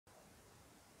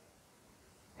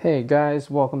Hey guys,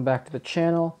 welcome back to the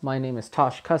channel. My name is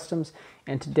Tosh Customs,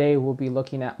 and today we'll be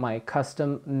looking at my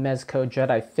custom Mezco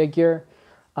Jedi figure.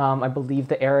 I believe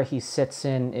the era he sits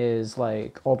in is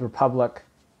like Old Republic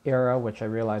era, which I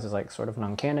realize is like sort of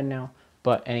non-canon now,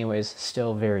 but anyways,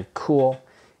 still very cool.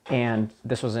 And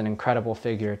this was an incredible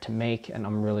figure to make, and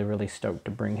I'm really stoked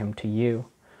to bring him to you.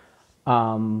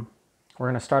 We're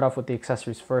going to start off with the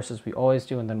accessories first, as we always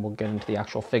do, and then we'll get into the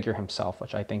actual figure himself,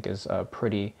 which I think is a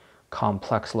pretty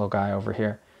complex little guy over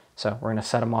here. So we're going to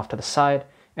set him off to the side,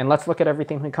 and let's look at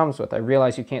everything he comes with. I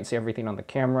realize you can't see everything on the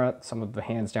camera. Some of the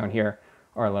hands down here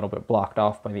are a little bit blocked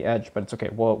off by the edge, but it's okay.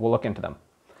 We'll look into them.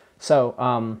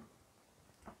 So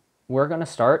we're going to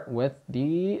start with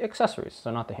the accessories.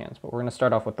 So not the hands, but we're going to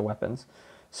start off with the weapons.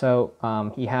 So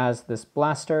he has this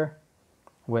blaster,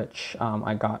 which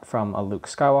I got from a Luke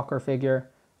Skywalker figure.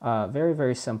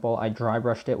 Very simple. I dry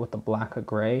brushed it with the black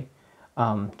gray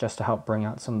just to help bring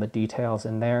out some of the details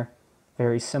in there.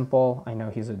 Very simple. I know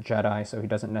he's a Jedi, so he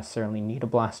doesn't necessarily need a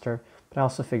blaster, but I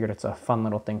also figured it's a fun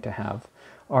little thing to have.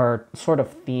 Our sort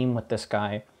of theme with this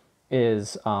guy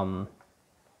is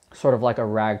sort of like a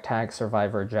ragtag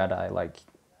survivor Jedi. Like,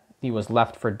 he was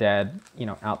left for dead, you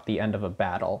know, out the end of a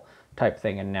battle type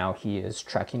thing, and now he is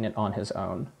trekking it on his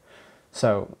own.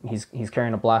 So he's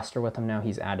carrying a blaster with him now.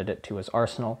 He's added it to his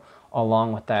arsenal.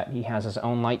 Along with that, he has his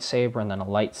own lightsaber and then a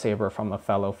lightsaber from a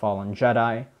fellow fallen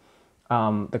Jedi.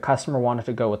 The customer wanted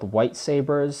to go with white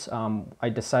sabers. I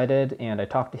decided, and I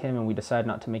talked to him, and we decided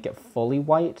not to make it fully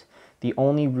white. The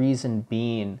only reason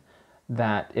being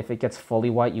that if it gets fully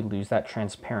white, you lose that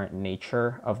transparent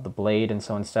nature of the blade, and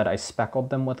so instead I speckled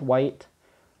them with white.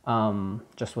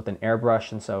 Just with an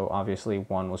airbrush, and so obviously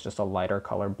one was just a lighter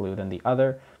color blue than the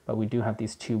other, but we do have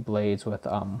these two blades with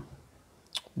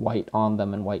white on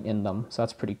them and white in them, so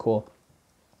that's pretty cool.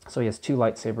 So he has two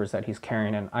lightsabers that he's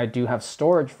carrying, and I do have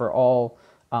storage for all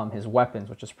his weapons,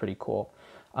 which is pretty cool.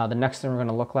 The next thing we're going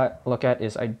to look at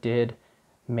is I did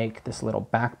make this little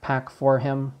backpack for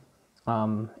him,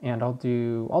 and I'll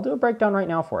do a breakdown right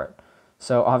now for it.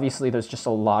 So obviously there's just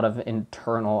a lot of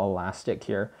internal elastic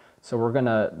here. So we're going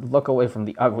to look away from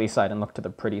the ugly side and look to the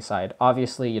pretty side.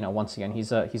 Obviously, you know, once again,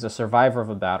 he's a survivor of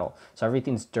a battle. So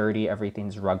everything's dirty,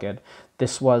 everything's rugged.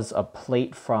 This was a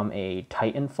plate from a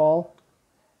Titanfall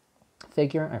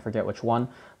figure. I forget which one,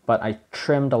 but I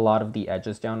trimmed a lot of the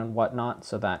edges down and whatnot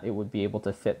so that it would be able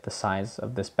to fit the size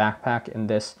of this backpack. And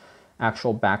this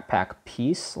actual backpack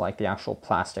piece, like the actual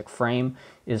plastic frame,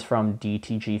 is from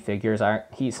DTG Figures.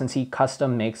 Since he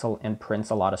custom makes and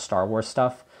prints a lot of Star Wars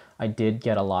stuff, I did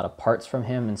get a lot of parts from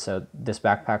him, and so this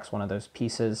backpack's one of those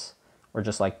pieces, or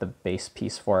just like the base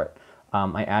piece for it.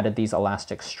 I added these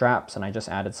elastic straps, and I just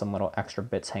added some little extra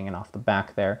bits hanging off the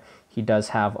back there. He does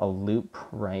have a loop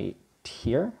right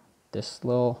here, this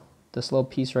little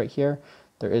piece right here.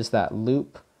 There is that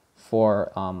loop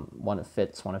for when it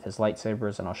fits one of his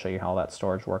lightsabers, and I'll show you how that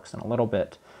storage works in a little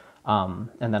bit.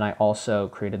 And then I also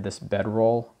created this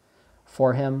bedroll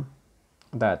for him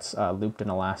that's looped in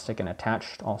elastic and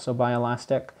attached also by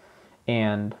elastic.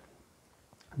 And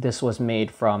this was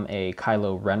made from a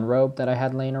Kylo Ren robe that I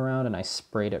had laying around, and I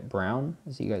sprayed it brown,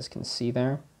 as you guys can see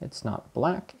there. It's not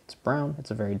black, it's brown. It's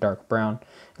a very dark brown.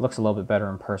 It looks a little bit better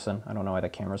in person. I don't know why the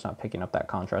camera's not picking up that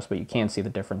contrast, but you can see the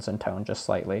difference in tone just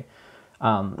slightly.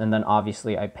 And then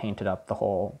obviously I painted up the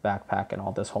whole backpack and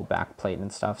all this whole back plate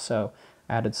and stuff. So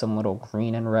I added some little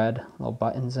green and red little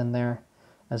buttons in there,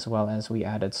 as well as we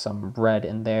added some red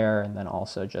in there, and then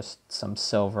also just some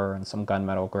silver and some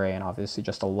gunmetal gray, and obviously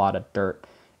just a lot of dirt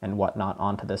and whatnot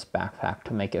onto this backpack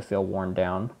to make it feel worn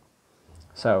down.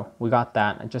 So we got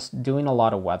that, and just doing a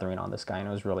lot of weathering on this guy, and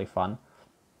it was really fun.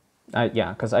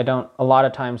 Yeah, because a lot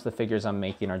of times the figures I'm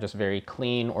making are just very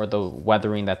clean, or the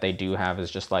weathering that they do have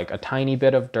is just like a tiny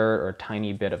bit of dirt or a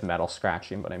tiny bit of metal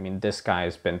scratching. But I mean, this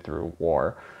guy's been through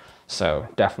war, so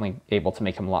definitely able to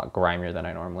make him a lot grimier than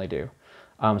I normally do.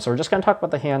 So we're just going to talk about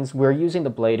the hands. We're using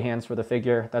the blade hands for the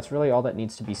figure. That's really all that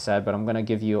needs to be said, but I'm going to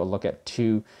give you a look at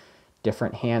two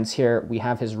different hands here. We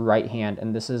have his right hand,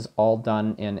 and this is all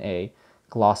done in a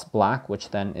gloss black,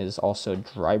 which then is also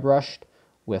dry brushed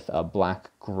with a black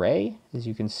gray. As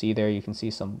you can see there, you can see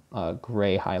some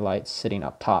gray highlights sitting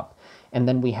up top. And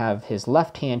then we have his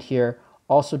left hand here,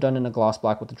 also done in a gloss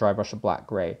black with a dry brush of black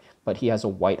gray, but he has a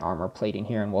white armor plating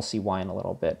here, and we'll see why in a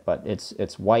little bit. But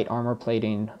it's white armor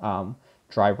plating,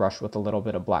 dry brush with a little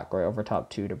bit of black gray over top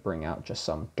too, to bring out just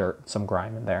some dirt, some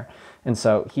grime in there. And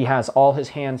so he has all his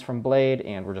hands from blade,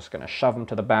 and we're just going to shove them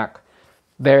to the back.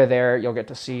 There, you'll get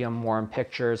to see them more in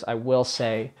pictures. I will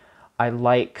say I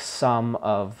like some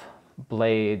of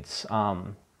Blade's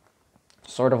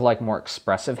sort of like more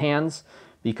expressive hands,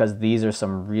 because these are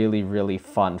some really, really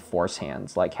fun force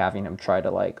hands, like having him try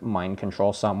to like mind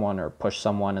control someone or push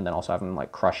someone, and then also having him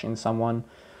like crushing someone,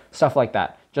 stuff like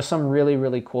that. Just some really,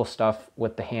 really cool stuff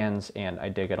with the hands, and I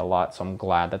dig it a lot, so I'm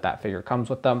glad that that figure comes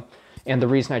with them. And the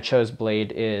reason I chose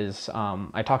Blade is,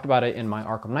 I talked about it in my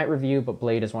Arkham Knight review, but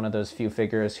Blade is one of those few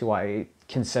figures who I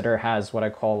consider has what I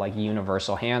call like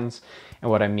universal hands. And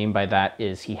what I mean by that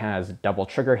is he has double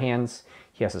trigger hands,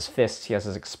 he has his fists, he has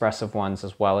his expressive ones,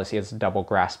 as well as he has double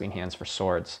grasping hands for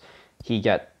swords. He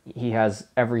has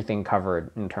everything covered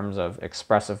in terms of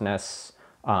expressiveness,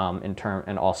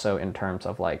 and also in terms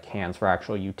of like hands for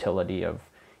actual utility of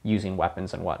using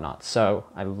weapons and whatnot. So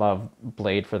I love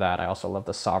Blade for that. I also love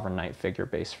the Sovereign Knight figure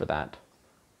base for that.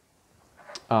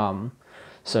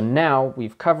 So now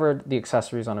we've covered the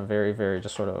accessories on a very, very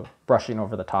just sort of brushing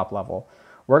over the top level.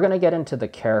 We're going to get into the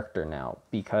character now,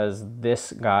 because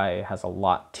this guy has a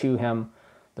lot to him.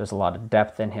 There's a lot of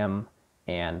depth in him,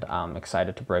 and I'm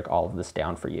excited to break all of this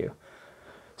down for you.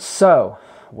 So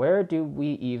where do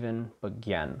we even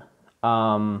begin?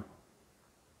 I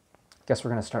guess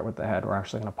we're going to start with the head. We're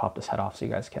actually going to pop this head off so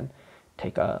you guys can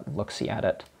take a look-see at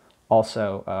it.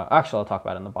 Also, actually, I'll talk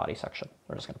about it in the body section.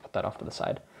 We're just going to put that off to the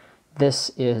side.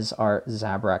 This is our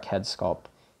Zabrak head sculpt,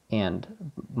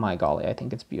 and my golly, I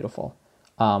think it's beautiful.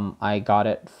 I got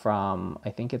it from,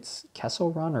 I think it's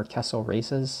Kessel Run or Kessel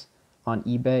Races on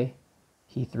eBay.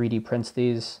 He 3D prints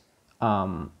these.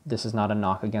 This is not a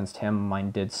knock against him.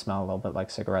 Mine did smell a little bit like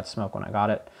cigarette smoke when I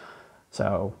got it.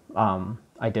 So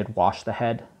I did wash the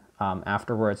head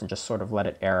afterwards and just sort of let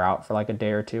it air out for like a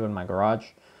day or two in my garage,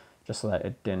 just so that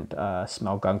it didn't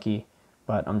smell gunky.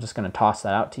 But I'm just going to toss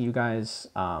that out to you guys.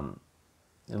 A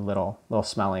little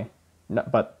smelly. No,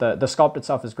 but the sculpt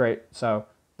itself is great. So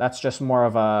that's just more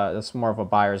of a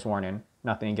buyer's warning.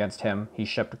 Nothing against him. He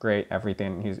shipped great,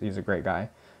 everything. He's a great guy.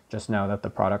 Just know that the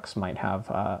products might have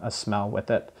a smell with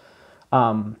it.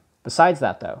 Besides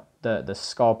that, though, the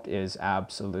sculpt is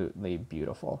absolutely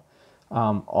beautiful.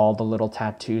 All the little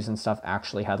tattoos and stuff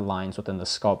actually had lines within the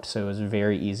sculpt, so it was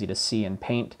very easy to see and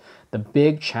paint. The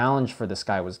big challenge for this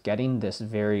guy was getting this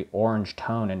very orange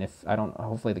tone, and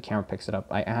hopefully the camera picks it up.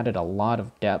 I added a lot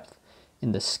of depth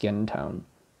in the skin tone.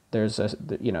 There's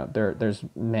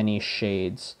many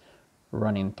shades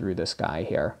running through this guy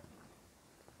here,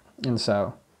 and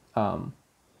so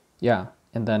yeah.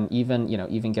 And then even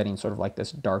getting sort of like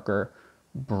this darker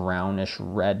brownish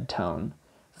red tone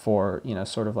for,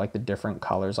 sort of like the different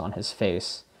colors on his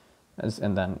face.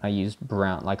 And then I used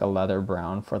brown, like a leather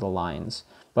brown, for the lines.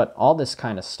 But all this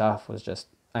kind of stuff was just,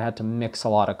 I had to mix a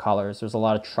lot of colors. There's a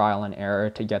lot of trial and error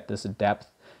to get this depth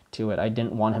to it. I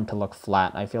didn't want him to look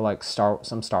flat. I feel like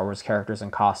some Star Wars characters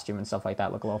in costume and stuff like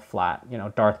that look a little flat.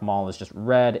 Darth Maul is just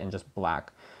red and just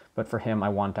black. But for him, I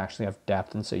want to actually have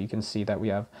depth. And so you can see that we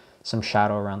have some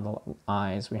shadow around the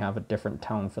eyes. We have a different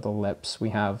tone for the lips. We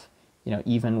have,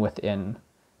 even within,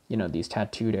 these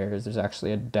tattooed areas, there's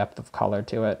actually a depth of color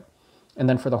to it. And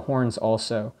then for the horns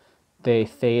also, they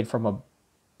fade from a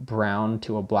brown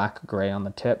to a black gray on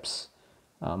the tips.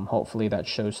 Hopefully that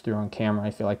shows through on camera.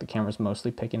 I feel like the camera's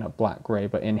mostly picking up black gray,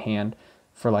 but in hand,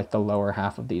 for like the lower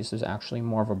half of these, there's actually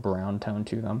more of a brown tone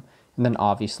to them. And then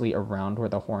obviously around where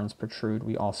the horns protrude,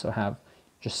 we also have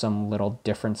just some little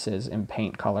differences in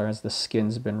paint color as the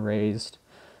skin's been raised.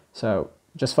 So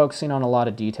just focusing on a lot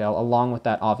of detail. Along with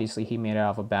that, obviously he made it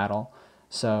out of a battle.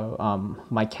 So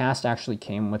my cast actually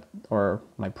came with, or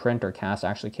my print or cast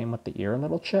actually came with the ear a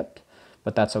little chipped.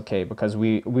 But that's okay, because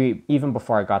we even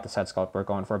before I got the set sculpt, we're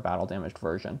going for a battle damaged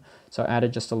version. So I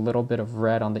added just a little bit of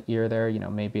red on the ear there.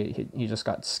 Maybe he just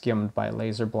got skimmed by a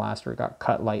laser blast or got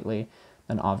cut lightly.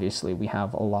 And obviously we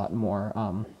have a lot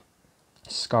more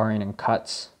scarring and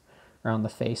cuts around the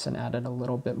face, and added a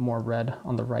little bit more red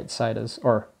on the right side,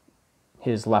 or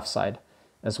his left side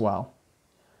as well.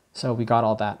 So we got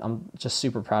all that. I'm just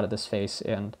super proud of this face,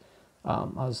 and I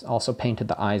was also painted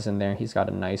the eyes in there. He's got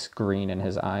a nice green in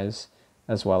his eyes,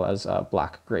 as well as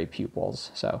black gray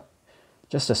pupils. So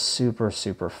just a super,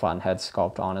 super fun head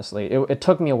sculpt, honestly. It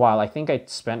took me a while. I think I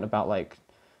spent about like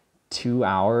 2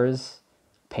 hours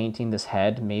painting this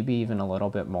head, maybe even a little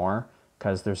bit more,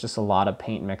 because there's just a lot of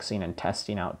paint mixing and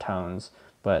testing out tones.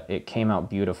 But it came out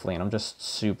beautifully, and I'm just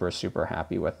super, super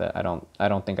happy with it. I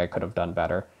don't think I could have done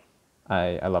better.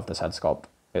 I love this head sculpt.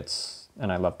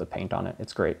 And I love the paint on it.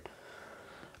 It's great.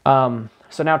 So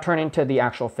now turning to the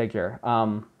actual figure.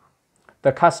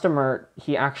 The customer,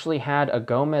 he actually had a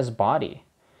Gomez body.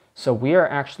 So we are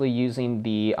actually using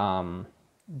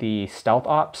the Stealth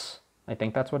Ops. I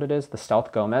think that's what it is, the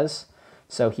Stealth Gomez.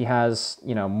 So he has,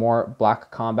 more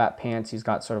black combat pants. He's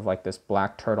got sort of like this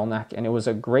black turtleneck, and it was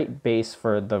a great base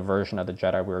for the version of the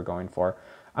Jedi we were going for.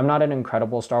 I'm not an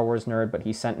incredible Star Wars nerd, but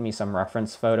he sent me some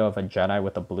reference photo of a Jedi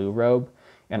with a blue robe,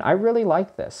 and I really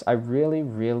like this. I really,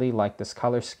 really like this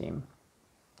color scheme.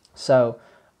 So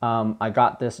I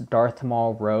got this Darth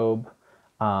Maul robe.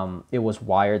 It was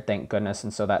wired, thank goodness,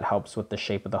 and so that helps with the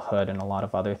shape of the hood and a lot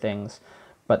of other things.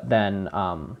 But then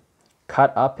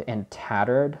cut up and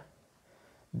tattered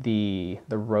the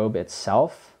robe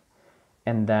itself,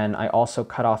 and then I also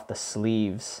cut off the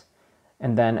sleeves.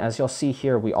 And then as you'll see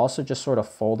here, we also just sort of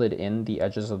folded in the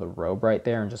edges of the robe right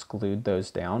there and just glued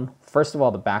those down. First of all,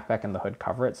 the backpack and the hood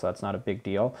cover it, so that's not a big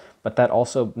deal. But that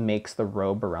also makes the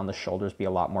robe around the shoulders be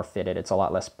a lot more fitted. It's a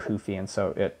lot less poofy, and so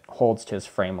it holds to his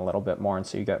frame a little bit more, and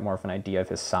so you get more of an idea of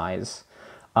his size.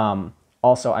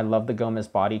 Also, I love the Gomez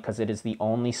body because it is the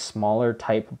only smaller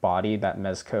type body that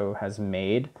Mezco has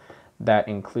made that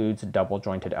includes double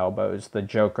jointed elbows. The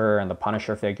Joker and the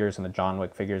Punisher figures and the John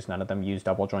Wick figures, none of them use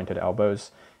double jointed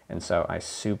elbows. And so I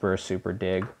super, super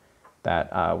dig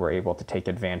that we're able to take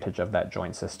advantage of that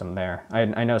joint system there.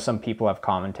 I know some people have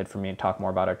commented for me and talk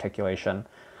more about articulation.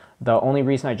 The only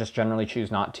reason I just generally choose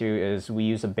not to is we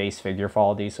use a base figure for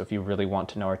all these. So if you really want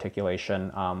to know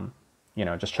articulation, you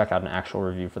know, just check out an actual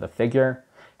review for the figure.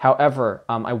 However,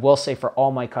 I will say for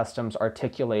all my customs,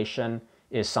 articulation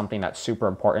is something that's super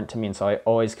important to me, and so I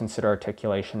always consider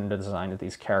articulation in the design of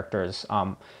these characters.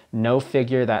 No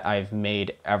figure that I've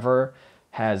made ever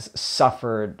has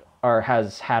suffered or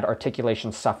has had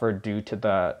articulation suffered due to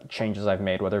the changes I've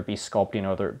made, whether it be sculpting or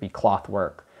whether it be cloth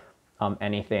work,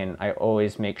 anything. I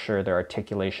always make sure their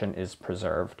articulation is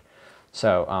preserved.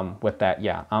 So with that,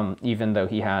 yeah, even though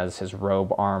he has his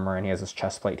robe armor and he has his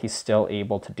chest plate, he's still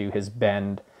able to do his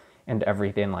bend and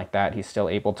everything like that. He's still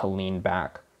able to lean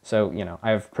back. So, you know,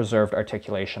 I've preserved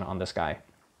articulation on this guy,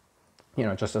 you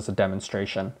know, just as a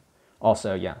demonstration.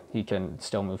 Also, yeah, he can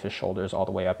still move his shoulders all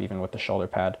the way up, even with the shoulder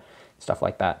pad, stuff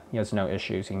like that. He has no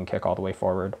issues. He can kick all the way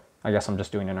forward. I guess I'm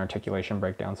just doing an articulation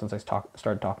breakdown since I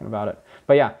started talking about it.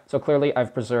 But yeah, so clearly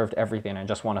I've preserved everything. I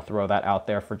just want to throw that out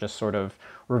there for just sort of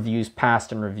reviews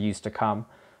past and reviews to come.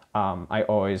 I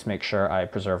always make sure I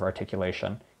preserve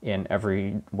articulation in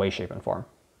every way, shape, and form.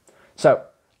 So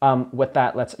with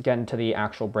that, let's get into the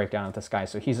actual breakdown of this guy.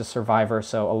 So he's a survivor.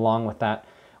 So along with that,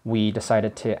 we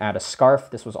decided to add a scarf.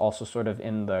 This was also sort of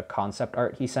in the concept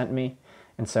art he sent me.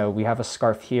 And so we have a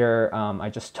scarf here. I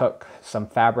just took some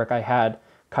fabric I had,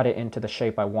 cut it into the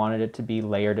shape I wanted it to be,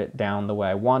 layered it down the way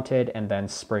I wanted, and then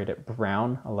sprayed it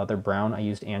brown, a leather brown. I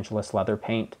used Angelus leather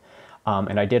paint.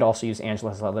 And I did also use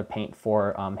Angelus leather paint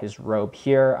for his robe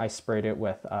here. I sprayed it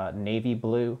with navy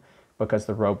blue because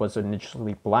the robe was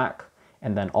initially black.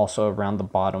 And then also around the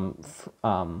bottom,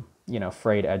 you know,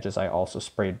 frayed edges, I also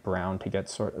sprayed brown to get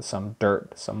sort of some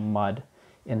dirt, some mud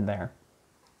in there.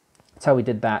 That's how we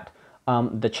did that.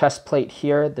 The chest plate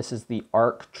here, this is the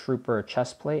ARC Trooper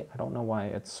chest plate. I don't know why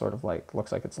it's sort of like,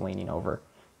 looks like it's leaning over.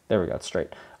 There we go, it's straight.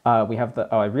 We have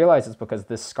the, oh, I realize it's because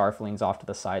this scarf leans off to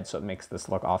the side, so it makes this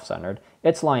look off-centered.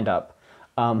 It's lined up.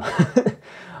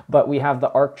 But we have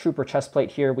the ARC Trooper chest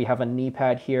plate here. We have a knee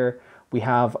pad here. We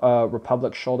have a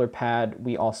Republic shoulder pad.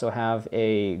 We also have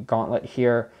a gauntlet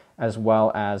here, as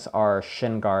well as our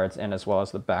shin guards, and as well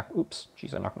as the back, oops,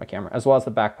 geez, I knocked my camera, as well as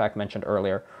the backpack mentioned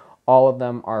earlier. All of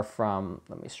them are from,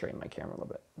 let me straighten my camera a little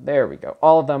bit. There we go.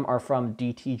 All of them are from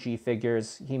DTG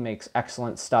Figures. He makes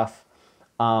excellent stuff.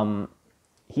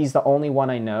 He's the only one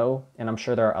I know, and I'm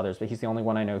sure there are others, but he's the only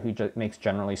one I know who makes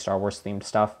generally Star Wars themed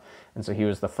stuff. And so he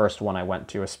was the first one I went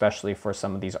to, especially for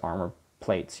some of these armor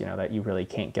plates, you know, that you really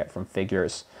can't get from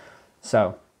figures.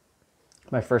 So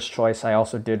my first choice, I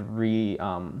also did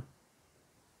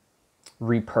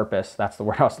repurpose. That's the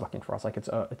word I was looking for. I was like, it's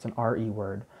an RE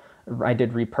word. I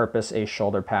did repurpose a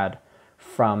shoulder pad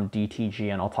from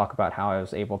DTG, and I'll talk about how I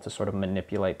was able to sort of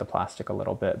manipulate the plastic a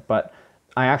little bit. But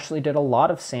I actually did a lot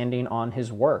of sanding on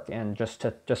his work, and just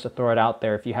to throw it out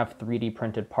there, if you have 3D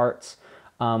printed parts,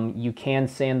 you can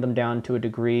sand them down to a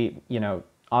degree. You know,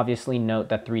 obviously note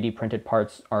that 3D printed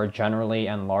parts are generally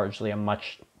and largely a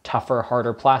much tougher,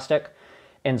 harder plastic,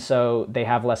 and so they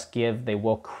have less give, they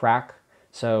will crack.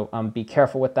 So be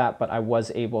careful with that, but I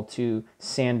was able to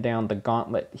sand down the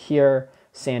gauntlet here,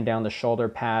 sand down the shoulder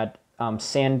pad,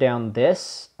 sand down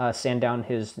this, sand down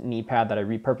his knee pad that I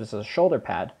repurposed as a shoulder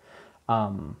pad.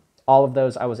 All of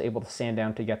those I was able to sand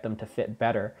down to get them to fit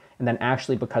better. And then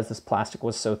actually, because this plastic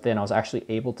was so thin, I was actually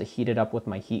able to heat it up with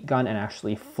my heat gun and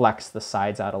actually flex the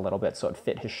sides out a little bit so it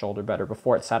fit his shoulder better.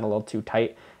 Before it sat a little too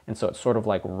tight, and so it sort of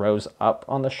like rose up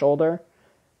on the shoulder.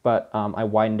 But I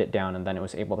widened it down, and then it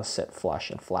was able to sit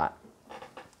flush and flat.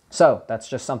 So that's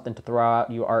just something to throw out.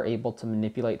 You are able to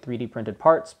manipulate 3D printed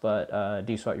parts, but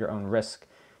do so at your own risk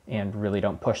and really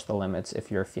don't push the limits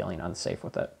if you're feeling unsafe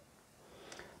with it.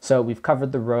 So we've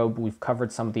covered the robe, we've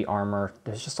covered some of the armor.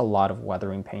 There's just a lot of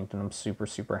weathering paint, and I'm super,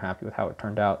 super happy with how it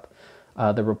turned out.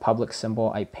 The Republic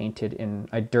symbol I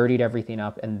dirtied everything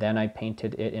up, and then I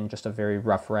painted it in just a very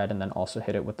rough red, and then also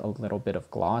hit it with a little bit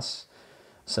of gloss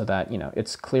so that,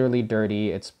 it's clearly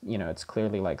dirty, it's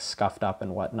clearly like scuffed up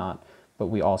and whatnot, but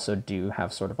we also do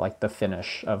have sort of like the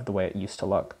finish of the way it used to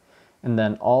look. And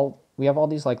then we have all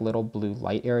these like little blue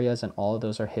light areas, and all of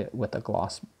those are hit with a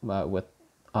gloss, with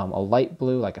a light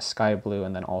blue, like a sky blue,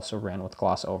 and then also ran with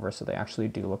gloss over, so they actually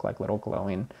do look like little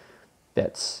glowing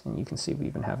bits. And you can see we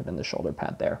even have it in the shoulder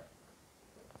pad there.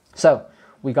 So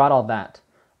we got all that.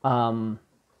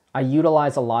 I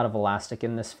utilize a lot of elastic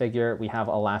in this figure. We have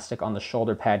elastic on the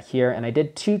shoulder pad here, and I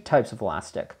did 2 types of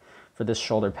elastic for this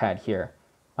shoulder pad here.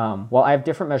 Well, I have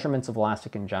different measurements of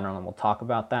elastic in general, and we'll talk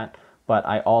about that, but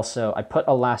I put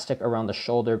elastic around the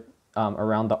shoulder,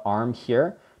 around the arm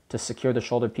here to secure the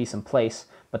shoulder piece in place.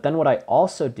 But then what I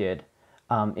also did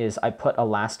is I put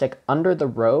elastic under the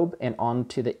robe and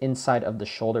onto the inside of the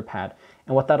shoulder pad.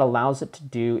 And what that allows it to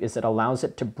do is it allows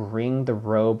it to bring the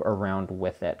robe around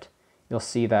with it. You'll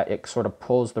see that it sort of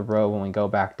pulls the robe when we go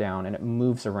back down, and it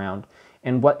moves around.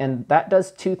 And that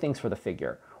does 2 things for the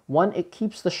figure. One, it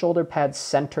keeps the shoulder pad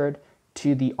centered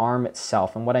to the arm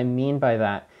itself. And what I mean by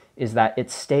that is that it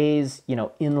stays,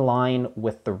 in line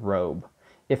with the robe.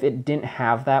 If it didn't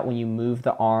have that, when you move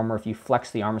the arm or if you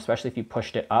flex the arm, especially if you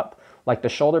pushed it up, like the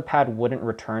shoulder pad wouldn't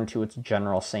return to its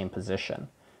general same position.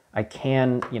 I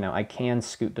can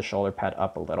scoot the shoulder pad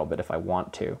up a little bit if I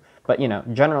want to, but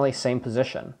generally same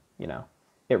position,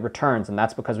 it returns, and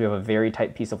that's because we have a very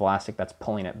tight piece of elastic that's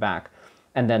pulling it back.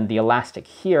 And then the elastic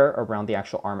here around the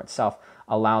actual arm itself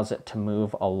allows it to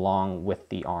move along with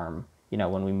the arm,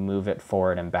 when we move it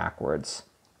forward and backwards.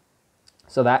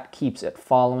 So that keeps it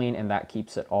following, and that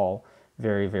keeps it all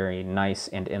very, very nice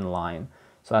and in line.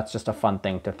 So that's just a fun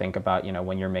thing to think about,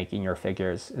 when you're making your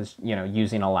figures, is,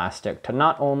 using elastic to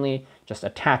not only just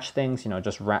attach things,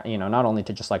 not only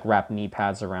to just like wrap knee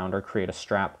pads around or create a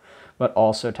strap, but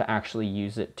also to actually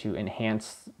use it to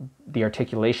enhance the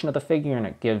articulation of the figure, and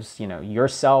it gives,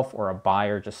 yourself or a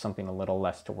buyer just something a little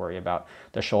less to worry about.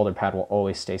 The shoulder pad will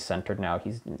always stay centered now.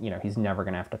 He's never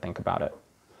going to have to think about it.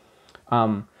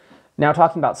 Now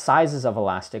talking about sizes of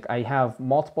elastic, I have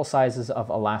multiple sizes of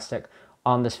elastic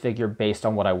on this figure based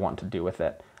on what I want to do with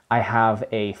it. I have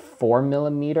a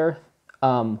 4mm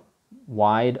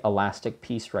wide elastic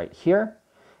piece right here.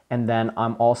 And then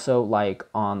I'm also like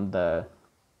on the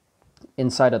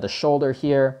inside of the shoulder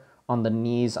here, on the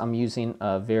knees, I'm using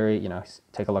a very,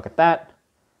 take a look at that,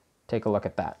 take a look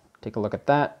at that, take a look at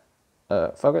that,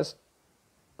 focus,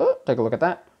 take a look at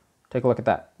that, take a look at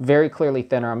that. Very clearly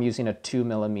thinner. I'm using a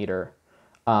 2mm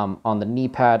on the knee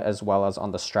pad as well as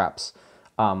on the straps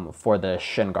for the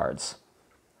shin guards.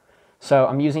 So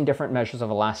I'm using different measures of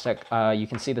elastic. You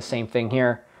can see the same thing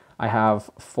here. I have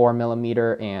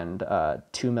 4mm and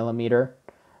 2mm.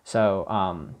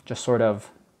 So just sort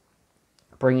of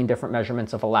bringing different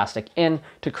measurements of elastic in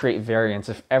to create variance.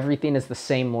 If everything is the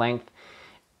same length,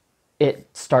 it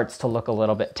starts to look a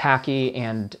little bit tacky,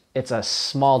 and it's a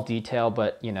small detail,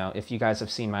 but if you guys have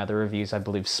seen my other reviews, I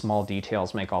believe small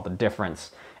details make all the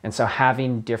difference. And so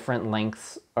having different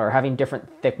lengths or having different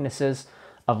thicknesses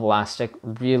of elastic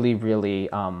really, really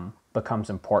becomes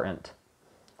important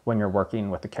when you're working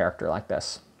with a character like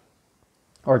this,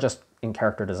 or just in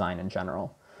character design in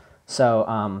general.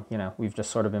 So, we've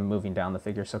just sort of been moving down the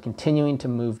figure. So continuing to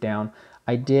move down,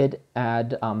 I did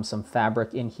add some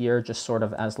fabric in here just sort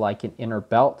of as like an inner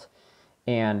belt.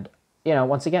 And,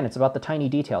 once again, it's about the tiny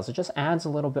details. It just adds a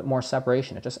little bit more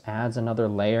separation. It just adds another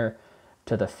layer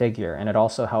to the figure. And it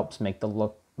also helps make the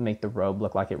robe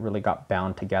look like it really got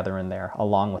bound together in there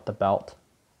along with the belt.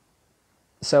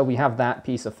 So we have that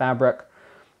piece of fabric.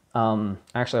 I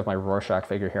actually have my Rorschach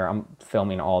figure here. I'm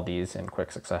filming all these in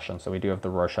quick succession, so we do have the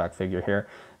Rorschach figure here.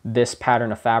 This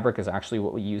pattern of fabric is actually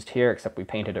what we used here, except we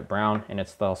painted it brown, and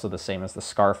it's also the same as the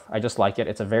scarf. I just like it.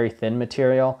 It's a very thin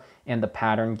material, and the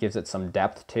pattern gives it some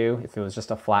depth too. If it was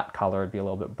just a flat color, it'd be a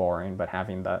little bit boring, but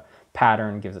having the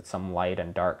pattern gives it some light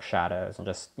and dark shadows and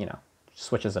just,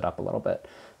 switches it up a little bit.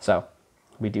 So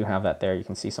we do have that there. You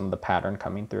can see some of the pattern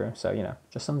coming through. So,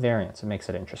 just some variance. It makes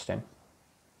it interesting.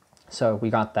 So we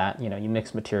got that, you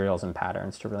mix materials and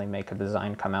patterns to really make a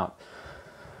design come out.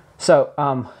 So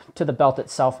to the belt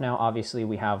itself now, obviously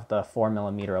we have the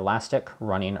 4mm elastic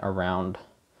running around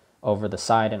over the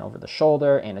side and over the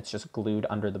shoulder, and it's just glued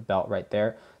under the belt right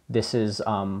there. This is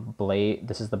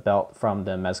this is the belt from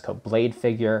the Mezco Blade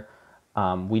figure.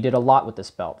 We did a lot with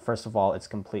this belt. First of all, it's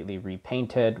completely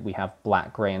repainted. We have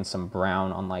black, gray, and some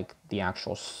brown on like the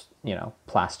actual,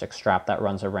 plastic strap that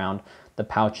runs around. The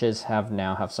pouches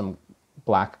now have some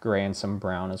black, gray, and some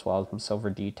brown, as well as some silver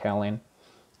detailing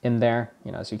in there.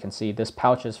 As you can see, this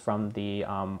pouch is from the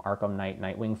Arkham Knight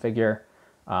Nightwing figure.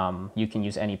 You can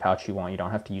use any pouch you want. You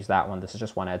don't have to use that one. This is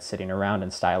just one I had sitting around,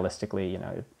 and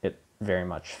stylistically, it very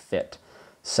much fit.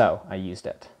 So I used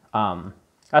it.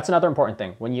 That's another important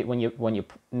thing. When you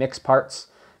mix parts,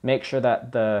 make sure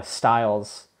that the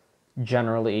styles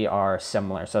generally are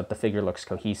similar so that the figure looks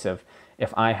cohesive.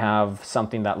 If I have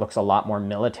something that looks a lot more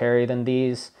military than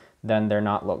these, then they're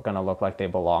not going to look like they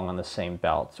belong on the same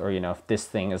belt. Or, if this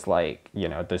thing is like,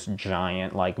 this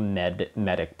giant like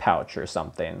medic pouch or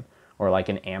something, or like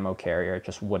an ammo carrier,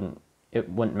 it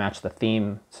wouldn't match the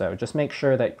theme. So just make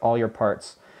sure that all your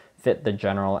parts fit the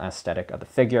general aesthetic of the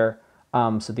figure.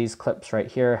 So these clips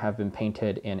right here have been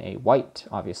painted in a white.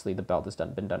 Obviously the belt has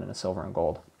been done in a silver and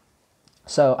gold.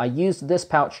 So I used this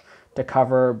pouch to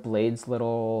cover Blade's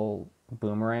little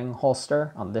boomerang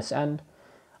holster on this end.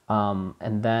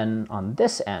 And then on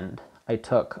this end, I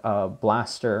took a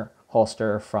blaster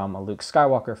holster from a Luke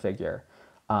Skywalker figure.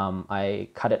 I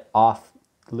cut it off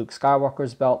Luke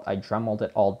Skywalker's belt. I dremeled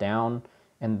it all down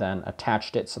and then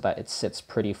attached it so that it sits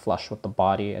pretty flush with the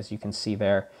body, as you can see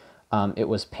there. It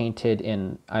was painted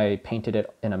I painted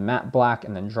it in a matte black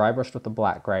and then dry brushed with the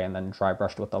black gray and then dry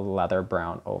brushed with a leather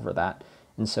brown over that.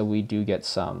 And so we do get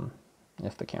some,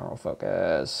 if the camera will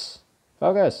focus,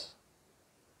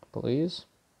 please.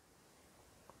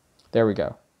 There we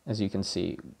go. As you can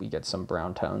see, we get some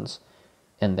brown tones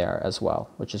in there as well,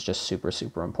 which is just super,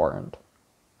 super important.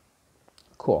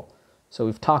 Cool. So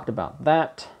we've talked about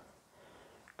that.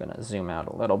 I'm gonna zoom out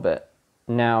a little bit.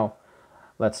 Now,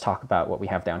 let's talk about what we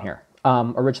have down here.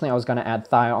 Originally, I was gonna add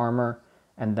thigh armor,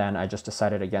 and then I just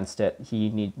decided against it.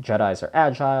 Jedis are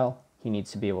agile. He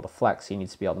needs to be able to flex. He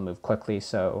needs to be able to move quickly,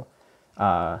 so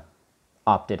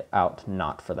opted out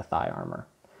not for the thigh armor.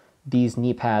 These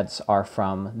knee pads are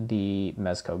from the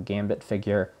Mezco Gambit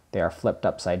figure. They are flipped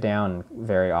upside down.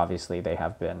 Very obviously, they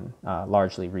have been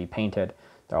largely repainted.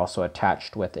 They're also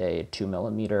attached with a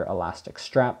 2mm elastic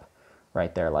strap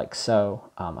right there, like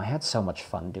so. I had so much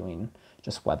fun doing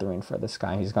just weathering for this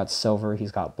guy. He's got silver,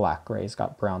 he's got black gray, he's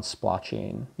got brown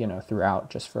splotching, throughout,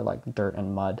 just for like dirt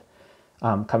and mud.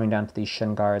 Coming down to these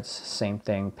shin guards, same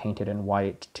thing, painted in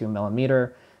white,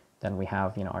 2mm. Then we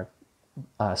have,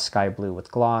 our sky blue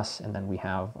with gloss, and then we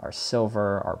have our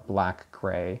silver, our black,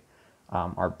 gray,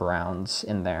 our browns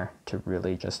in there to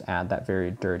really just add that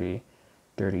very dirty,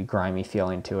 grimy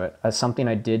feeling to it. Something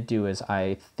I did do is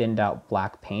I thinned out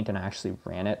black paint and I actually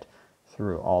ran it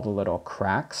through all the little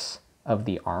cracks of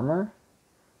the armor.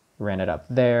 Ran it up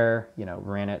there,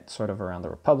 ran it sort of around the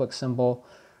Republic symbol,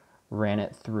 ran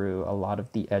it through a lot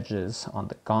of the edges on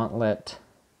the gauntlet,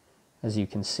 as you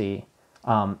can see.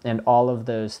 And all of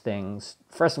those things,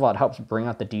 first of all, it helps bring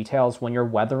out the details. When you're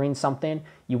weathering something,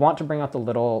 you want to bring out the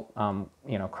little,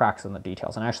 cracks in the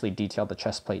details. And I actually detailed the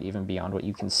chest plate even beyond what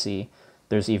you can see.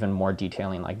 There's even more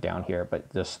detailing like down here,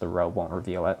 but just the robe won't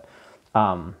reveal it.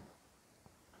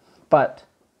 But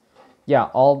yeah,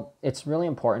 it's really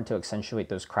important to accentuate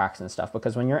those cracks and stuff,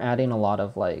 because when you're adding a lot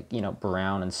of like,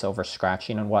 brown and silver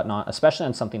scratching and whatnot, especially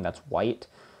on something that's white,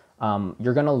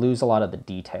 you're going to lose a lot of the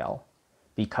detail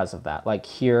because of that. Like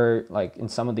here, like in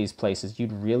some of these places,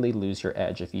 you'd really lose your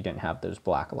edge if you didn't have those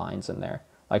black lines in there.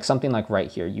 Like something like right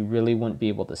here, you really wouldn't be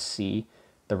able to see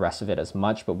the rest of it as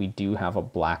much, but we do have a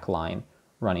black line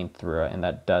running through it, and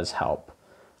that does help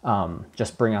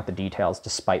just bring out the details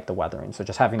despite the weathering. So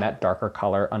just having that darker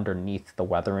color underneath the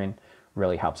weathering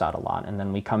really helps out a lot. And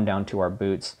then we come down to our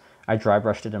boots. I dry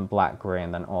brushed it in black gray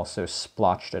and then also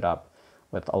splotched it up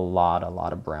with a lot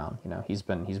of brown. He's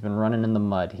been running in the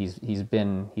mud. He's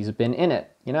been in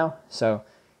it, So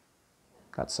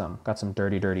got some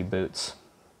dirty boots.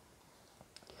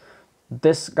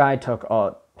 This guy took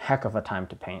a heck of a time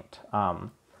to paint.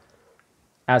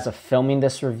 As of filming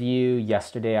this review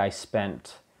yesterday, I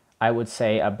spent, I would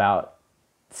say, about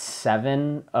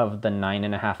 7 of the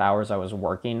 9.5 hours I was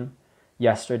working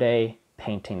yesterday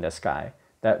painting this guy.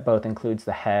 That both includes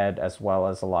the head as well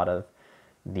as a lot of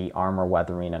the armor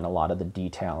weathering and a lot of the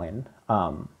detailing.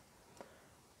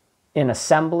 In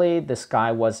assembly, this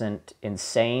guy wasn't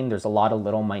insane. There's a lot of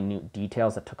little minute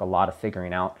details that took a lot of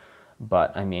figuring out.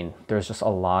 But I mean, there's just a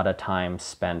lot of time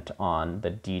spent on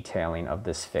the detailing of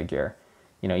this figure.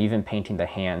 Even painting the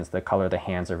hands, the color of the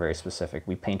hands are very specific.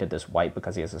 We painted this white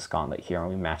because he has this gauntlet here, and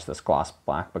we matched this gloss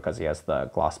black because he has the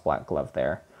gloss black glove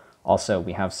there Also,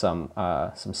 we have some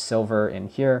silver in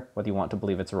here, whether you want to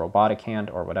believe it's a robotic hand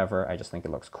or whatever. I just think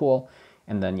it looks cool.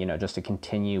 And then, you know, just to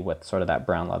continue with sort of that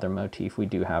brown leather motif, we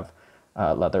do have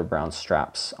leather brown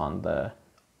straps on the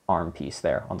arm piece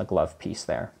there, on the glove piece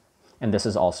there. And this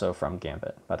is also from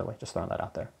Gambit, by the way, just throwing that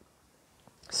out there.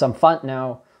 Some fun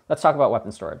now. Let's talk about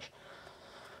weapon storage.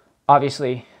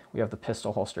 Obviously, we have the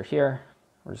pistol holster here.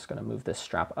 We're just going to move this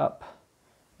strap up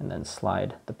and then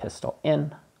slide the pistol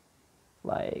in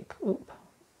like, oop,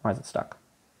 why is it stuck?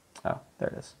 Oh, there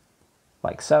it is.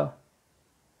 Like so.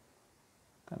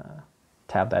 Gonna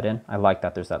tab that in. I like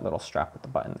that there's that little strap with the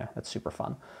button there. That's super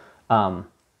fun.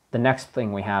 The next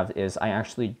thing we have is I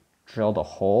actually drilled a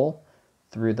hole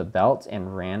through the belt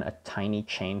and ran a tiny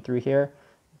chain through here.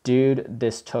 Dude,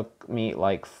 this took me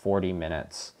like 40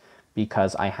 minutes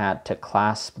because I had to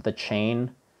clasp the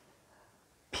chain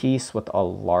piece with a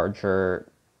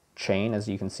larger chain. As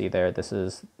you can see there, this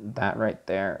is that right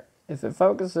there. If it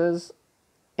focuses,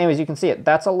 anyways, you can see it.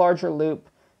 That's a larger loop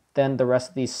than the rest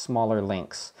of these smaller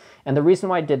links. And the reason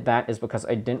why I did that is because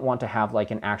I didn't want to have like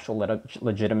an actual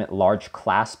legitimate large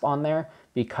clasp on there,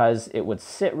 because it would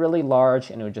sit really large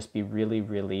and it would just be really,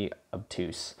 really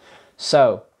obtuse.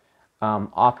 So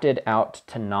opted out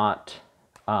to not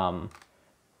have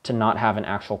an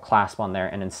actual clasp on there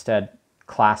and instead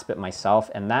clasp it myself.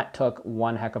 And that took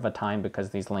one heck of a time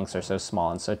because these links are so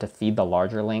small. And so to feed the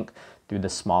larger link through the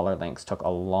smaller links took a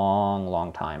long,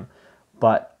 long time.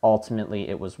 But ultimately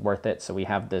it was worth it. So we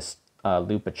have this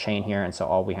loop of chain here. And so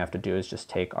all we have to do is just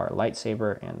take our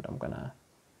lightsaber, and I'm gonna,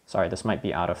 sorry, this might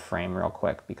be out of frame real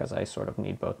quick because I sort of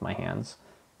need both my hands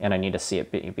and I need to see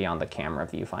it beyond the camera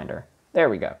viewfinder. There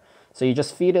we go. So you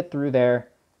just feed it through there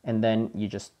and then you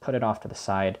just put it off to the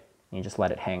side and you just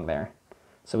let it hang there.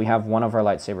 So we have one of our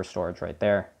lightsaber storage right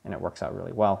there, and it works out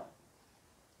really well.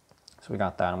 So we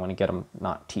got that. I'm gonna get them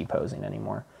not T-posing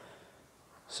anymore.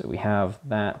 So we have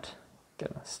that.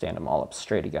 Gonna stand them all up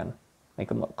straight again, make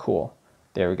them look cool.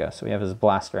 There we go. So we have his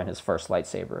blaster and his first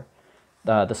lightsaber.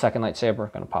 The second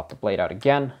lightsaber, gonna pop the blade out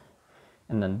again.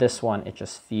 And then this one, it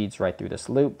just feeds right through this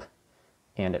loop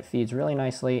and it feeds really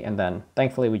nicely. And then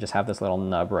thankfully we just have this little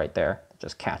nub right there that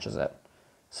just catches it.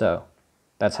 So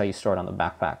that's how you store it on the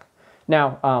backpack.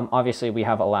 Now, obviously we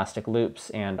have elastic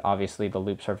loops, and obviously the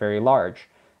loops are very large.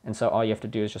 And so all you have to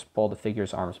do is just pull the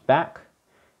figure's arms back.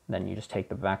 Then you just take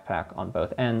the backpack on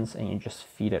both ends and you just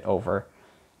feed it over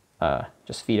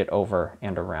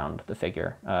and around the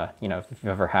figure. You know, if you've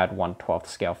ever had 1/12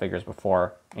 scale figures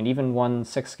before, and even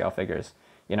 1/6 scale figures,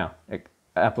 you know,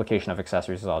 application of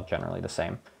accessories is all generally the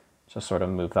same. Just sort of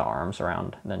move the arms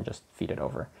around and then just feed it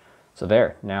over. So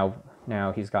there, now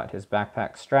he's got his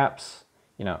backpack straps,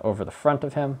 you know, over the front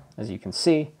of him, as you can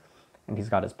see, and he's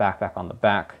got his backpack on the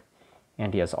back,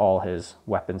 and he has all his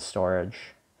weapon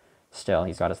storage. Still,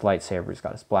 he's got his lightsaber, he's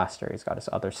got his blaster, he's got his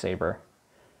other saber.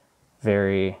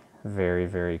 Very, very,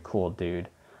 very cool dude.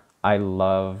 I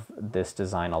love this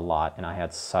design a lot, and I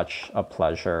had such a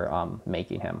pleasure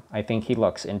making him. I think he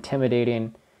looks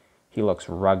intimidating, he looks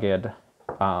rugged,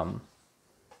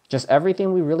 just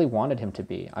everything we really wanted him to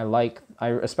be. I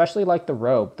especially like the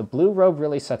robe. The blue robe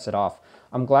really sets it off.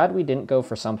 I'm glad we didn't go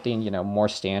for something, you know, more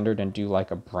standard and do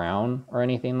like a brown or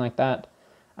anything like that.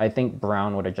 I think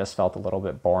brown would have just felt a little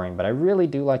bit boring, but I really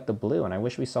do like the blue, and I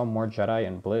wish we saw more Jedi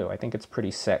in blue. I think it's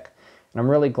pretty sick. And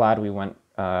I'm really glad we went,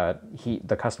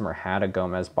 the customer had a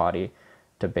Gomez body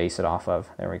to base it off of.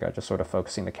 There we go, just sort of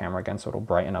focusing the camera again so it'll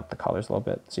brighten up the colors a little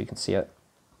bit so you can see it.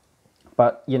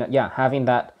 But, you know, yeah, having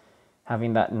that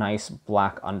nice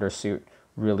black undersuit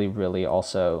really, really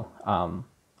also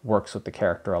works with the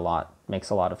character a lot, makes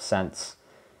a lot of sense.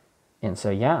 And so,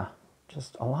 yeah,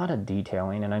 just a lot of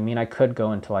detailing. And I mean, I could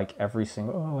go into like every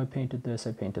single, oh, I painted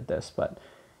this, but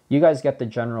you guys get the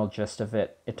general gist of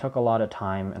it. It took a lot of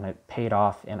time and it paid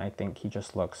off, and I think he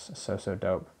just looks so, so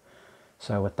dope.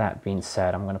 So with that being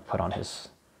said, I'm going to put on his,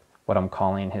 what I'm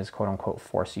calling his quote-unquote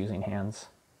force-using hands.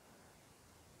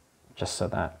 Just so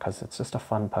that, because it's just a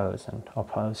fun pose, and I'll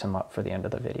pose him up for the end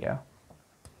of the video.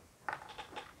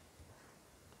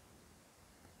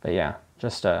 But yeah,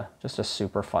 just a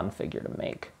super fun figure to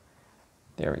make.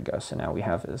 There we go. So now we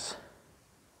have his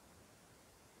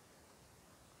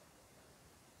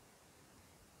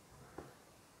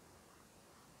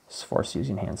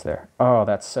force-using hands there. Oh,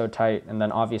 that's so tight. And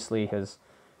then obviously his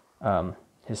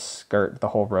skirt, the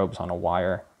whole robe's on a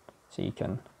wire, so you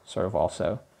can sort of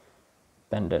also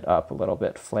bend it up a little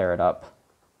bit, flare it up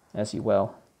as you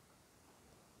will.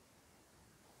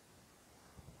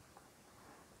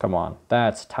 Come on,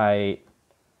 that's tight.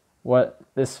 What?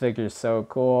 This figure's so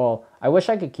cool. I wish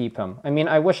I could keep him. I mean,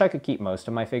 I wish I could keep most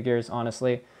of my figures,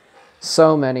 honestly.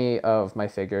 So many of my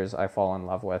figures I fall in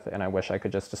love with, and I wish I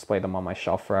could just display them on my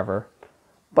shelf forever.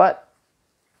 But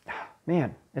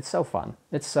man, it's so fun.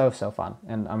 It's so fun,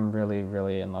 and I'm really,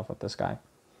 really in love with this guy.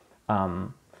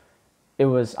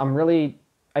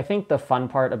 I think the fun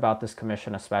part about this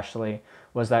commission especially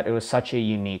was that it was such a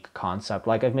unique concept.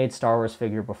 Like, I've made Star Wars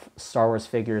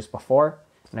figures before,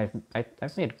 and I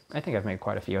think I've made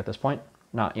quite a few at this point.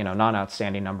 Not, not an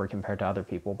outstanding number compared to other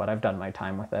people, but I've done my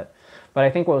time with it. But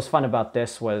I think what was fun about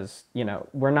this was,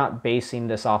 we're not basing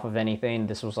this off of anything.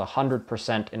 This was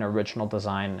 100% an original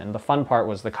design. And the fun part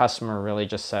was the customer really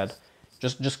just said,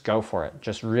 just go for it.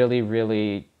 Just really,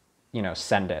 really,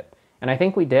 send it. And I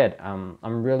think we did. I'm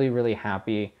really, really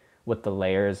happy with the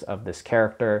layers of this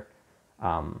character.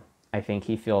 I think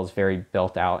he feels very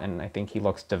built out, and I think he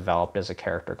looks developed as a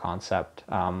character concept.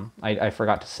 I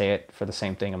forgot to say it for the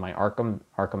same thing in my Arkham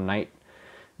Knight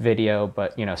video,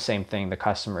 but same thing. The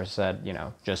customer said,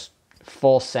 just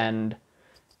full send,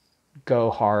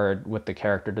 go hard with the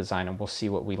character design, and we'll see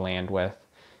what we land with.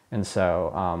 And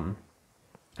so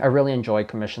I really enjoy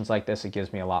commissions like this. It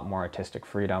gives me a lot more artistic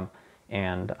freedom,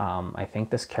 and I think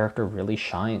this character really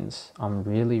shines. I'm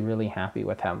really, really happy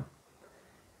with him.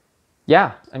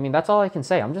 Yeah, I mean, that's all I can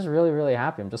say. I'm just really, really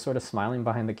happy. I'm just sort of smiling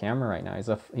behind the camera right now.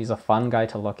 He's a fun guy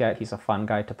to look at. He's a fun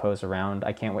guy to pose around.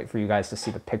 I can't wait for you guys to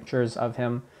see the pictures of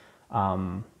him,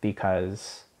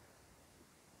 because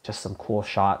just some cool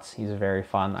shots. He's very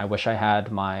fun. I wish I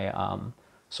had my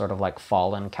sort of like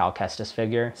fallen Cal Kestis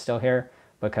figure still here,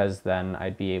 because then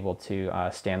I'd be able to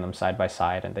stand them side by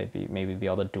side, and they'd maybe be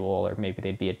able to duel, or maybe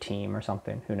they'd be a team or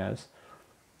something. Who knows?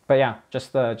 But yeah,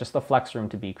 just the flex room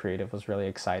to be creative was really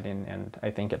exciting, and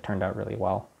I think it turned out really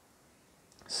well.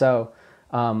 So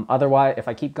otherwise, if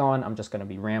I keep going, I'm just going to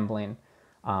be rambling.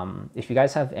 If you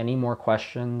guys have any more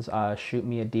questions, shoot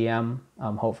me a DM.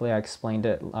 Hopefully I explained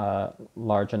it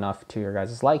large enough to your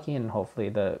guys' liking, and hopefully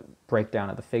the breakdown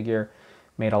of the figure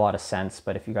made a lot of sense.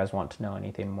 But if you guys want to know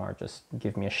anything more, just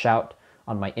give me a shout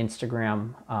on my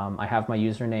Instagram. I have my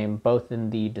username both in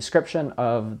the description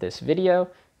of this video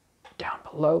down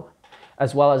below,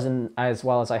 as well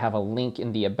as I have a link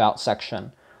in the about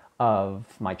section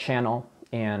of my channel,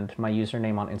 and my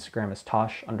username on Instagram is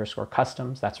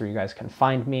Tosh_customs. That's where you guys can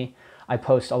find me. I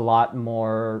post a lot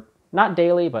more, not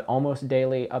daily, but almost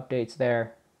daily updates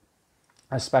there,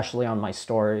 especially on my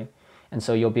story. And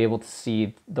so you'll be able to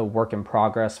see the work in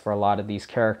progress for a lot of these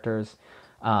characters.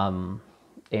 And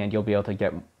you'll be able to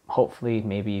get, hopefully,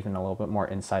 maybe even a little bit more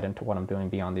insight into what I'm doing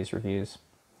beyond these reviews.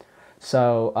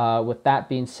 So with that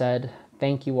being said,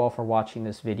 thank you all for watching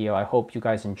this video. I hope you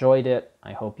guys enjoyed it.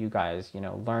 I hope you guys,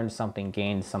 learned something,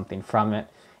 gained something from it.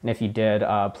 And if you did,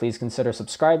 please consider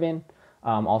subscribing.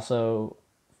 Also,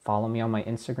 follow me on my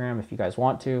Instagram if you guys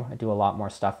want to. I do a lot more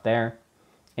stuff there.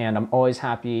 And I'm always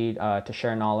happy to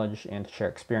share knowledge and to share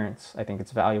experience. I think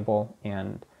it's valuable,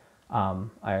 and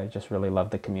I just really love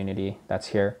the community that's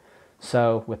here.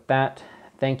 So with that,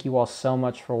 thank you all so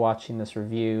much for watching this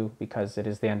review, because it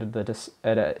is the end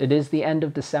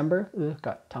of December. Ugh,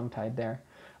 got tongue-tied there.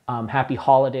 Happy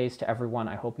holidays to everyone.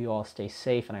 I hope you all stay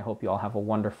safe, and I hope you all have a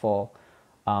wonderful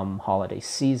holiday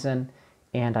season.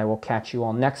 And I will catch you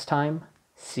all next time.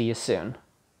 See you soon.